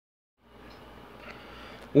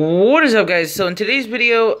What is up, guys? So in today's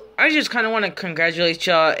video, I just kind of want to congratulate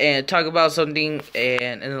y'all and talk about something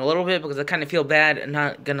and in a little bit because I kind of feel bad, I'm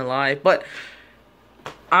not gonna lie, but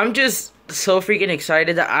I'm just so freaking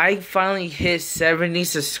excited that I finally hit 70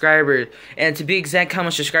 subscribers, and to be exact how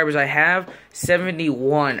much subscribers I have,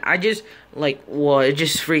 71. I just, it's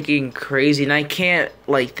just freaking crazy, and I can't,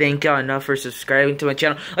 thank y'all enough for subscribing to my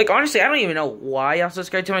channel. Honestly, I don't even know why y'all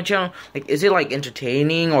subscribe to my channel. Is it,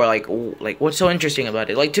 entertaining, or, what's so interesting about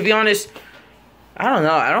it? To be honest, I don't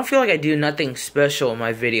know. I don't feel like I do nothing special in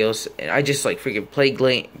my videos. I just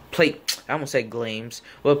freaking I almost said games,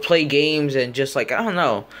 but play games and just I don't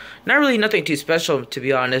know. Not really nothing too special, to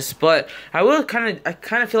be honest. But I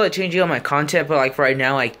kind of feel like changing up my content. But for right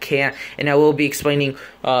now, I can't, and I will be explaining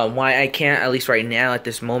why I can't, at least right now at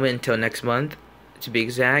this moment, until next month, to be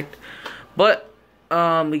exact. But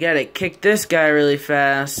we gotta kick this guy really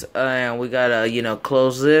fast, and we gotta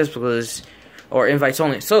close this because. Or invites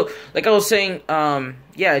only. So, like I was saying,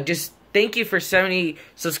 yeah, just thank you for 70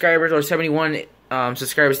 subscribers, or 71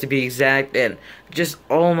 subscribers to be exact, and just,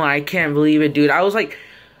 oh my, I can't believe it, dude. I was like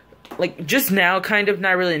just now, kind of,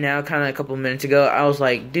 not really now, kind of a couple minutes ago, I was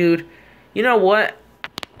like, dude, you know what?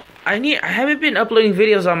 I haven't been uploading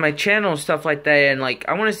videos on my channel and stuff like that, and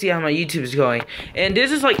I want to see how my YouTube is going. And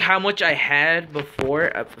this is how much I had before.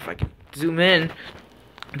 If I can zoom in,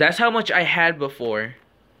 that's how much I had before.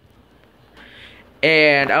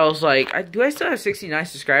 And I was like, do I still have 69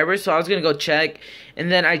 subscribers? So I was going to go check.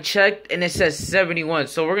 And then I checked, and it says 71.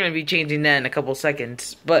 So we're going to be changing that in a couple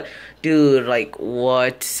seconds. But, dude,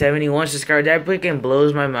 what? 71 subscribers? That freaking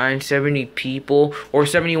blows my mind. 70 people, or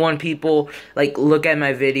 71 people, look at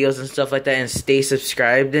my videos and stuff like that and stay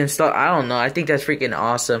subscribed and stuff. I don't know. I think that's freaking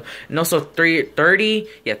awesome. And also, 30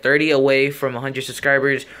 away from 100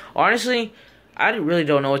 subscribers. Honestly, I really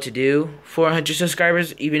don't know what to do for 100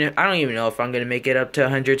 subscribers. I don't even know if I'm gonna make it up to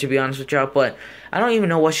 100, to be honest with y'all. But I don't even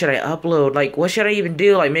know what should I upload. What should I even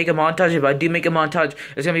do? Make a montage. If I do make a montage,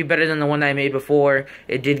 it's gonna be better than the one that I made before.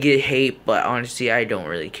 It did get hate, but honestly, I don't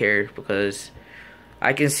really care because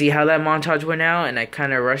I can see how that montage went out, and I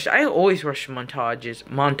kind of rushed. I always rush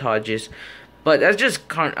montages, but that's just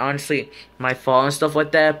honestly my fault and stuff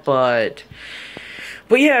like that. But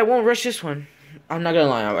yeah, I won't rush this one. I'm not gonna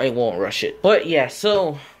lie, I won't rush it. But yeah,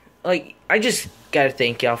 so, I just gotta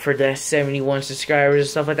thank y'all for the 71 subscribers and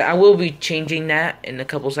stuff like that. I will be changing that in a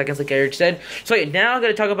couple seconds, like I already said. So yeah, now I'm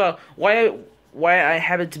gonna talk about why I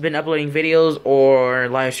haven't been uploading videos or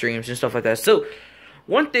live streams and stuff like that. So,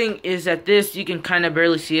 one thing is that this, you can kind of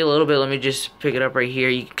barely see it a little bit. Let me just pick it up right here.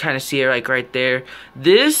 You can kind of see it, right there.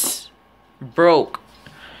 This broke.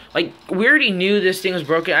 We already knew this thing was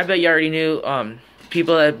broken. I bet you already knew,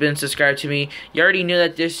 people that have been subscribed to me, you already knew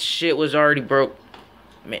that this shit was already broke.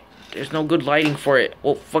 Man, there's no good lighting for it.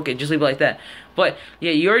 Well, fuck it, just leave it like that. But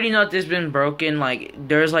yeah, you already know that this has been broken.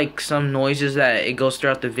 There's some noises that it goes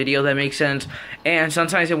throughout the video that makes sense, and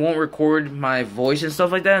sometimes it won't record my voice and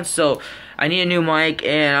stuff like that. So I need a new mic,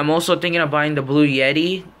 and I'm also thinking of buying the Blue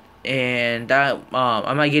Yeti, and that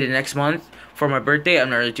I might get it next month for my birthday. I'm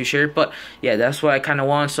not really too sure, but yeah, that's what I kind of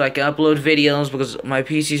want, so I can upload videos, because my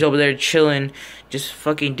PC's over there chilling, just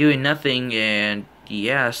fucking doing nothing. And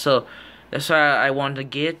yeah, so that's why I want to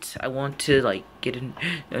get get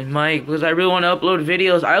a mic, because I really want to upload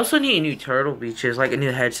videos. I also need new Turtle Beaches, a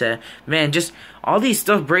new headset. Man, just all these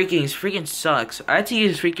stuff breaking freaking sucks. I had to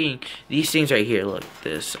use freaking these things right here. Look,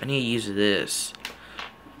 this, I need to use this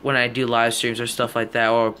when I do live streams or stuff like that,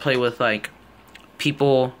 or play with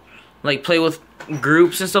people, play with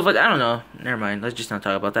groups and stuff like that. I don't know. Never mind. Let's just not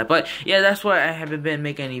talk about that. But yeah, that's why I haven't been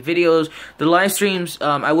making any videos. The live streams,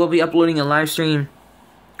 I will be uploading a live stream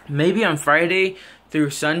maybe on Friday through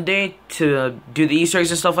Sunday to do the Easter eggs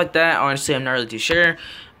and stuff like that. Honestly, I'm not really too sure.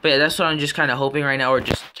 But yeah, that's what I'm just kind of hoping right now, or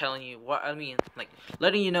just telling you what I mean,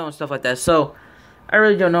 letting you know and stuff like that. So I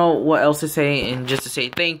really don't know what else to say, and just to say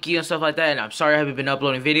thank you and stuff like that. And I'm sorry I haven't been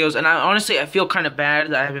uploading videos. And honestly, I feel kind of bad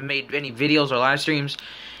that I haven't made any videos or live streams.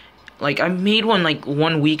 I made one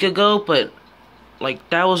 1 week ago, but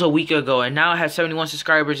that was a week ago, and now I have 71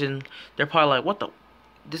 subscribers, and they're probably like, what the,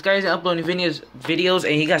 this guy isn't uploading videos,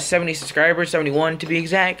 and he got 70 subscribers, 71 to be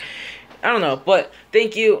exact. I don't know, but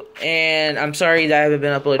thank you, and I'm sorry that I haven't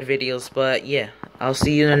been uploading videos, but yeah, I'll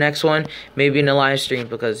see you in the next one, maybe in a live stream,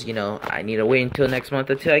 because, I need to wait until next month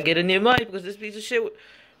until I get a new mic, because this piece of shit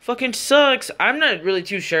fucking sucks. I'm not really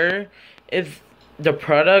too sure if the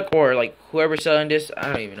product, or whoever's selling this,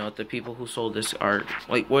 I don't even know what the people who sold this are,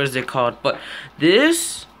 what is it called, but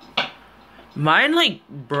this, mine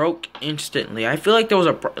broke instantly. I feel there was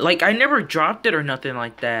a, I never dropped it or nothing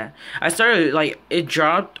like that. I started, it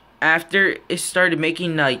dropped after it started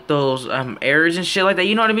making like those errors and shit like that,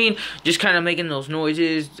 you know what I mean? Just kind of making those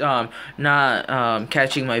noises, not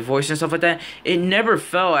catching my voice and stuff like that. It never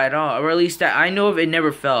fell at all, or at least that I know of. It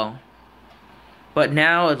never fell. But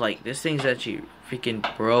now, like, this thing's actually freaking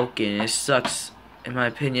broken. It sucks, in my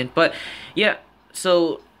opinion. But yeah,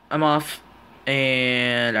 so I'm off,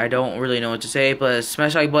 and I don't really know what to say. But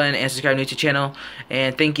smash the like button and subscribe to the channel.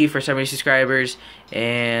 And thank you for 70 subscribers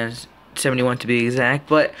and 71 to be exact.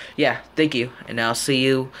 But yeah, thank you, and I'll see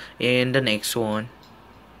you in the next one.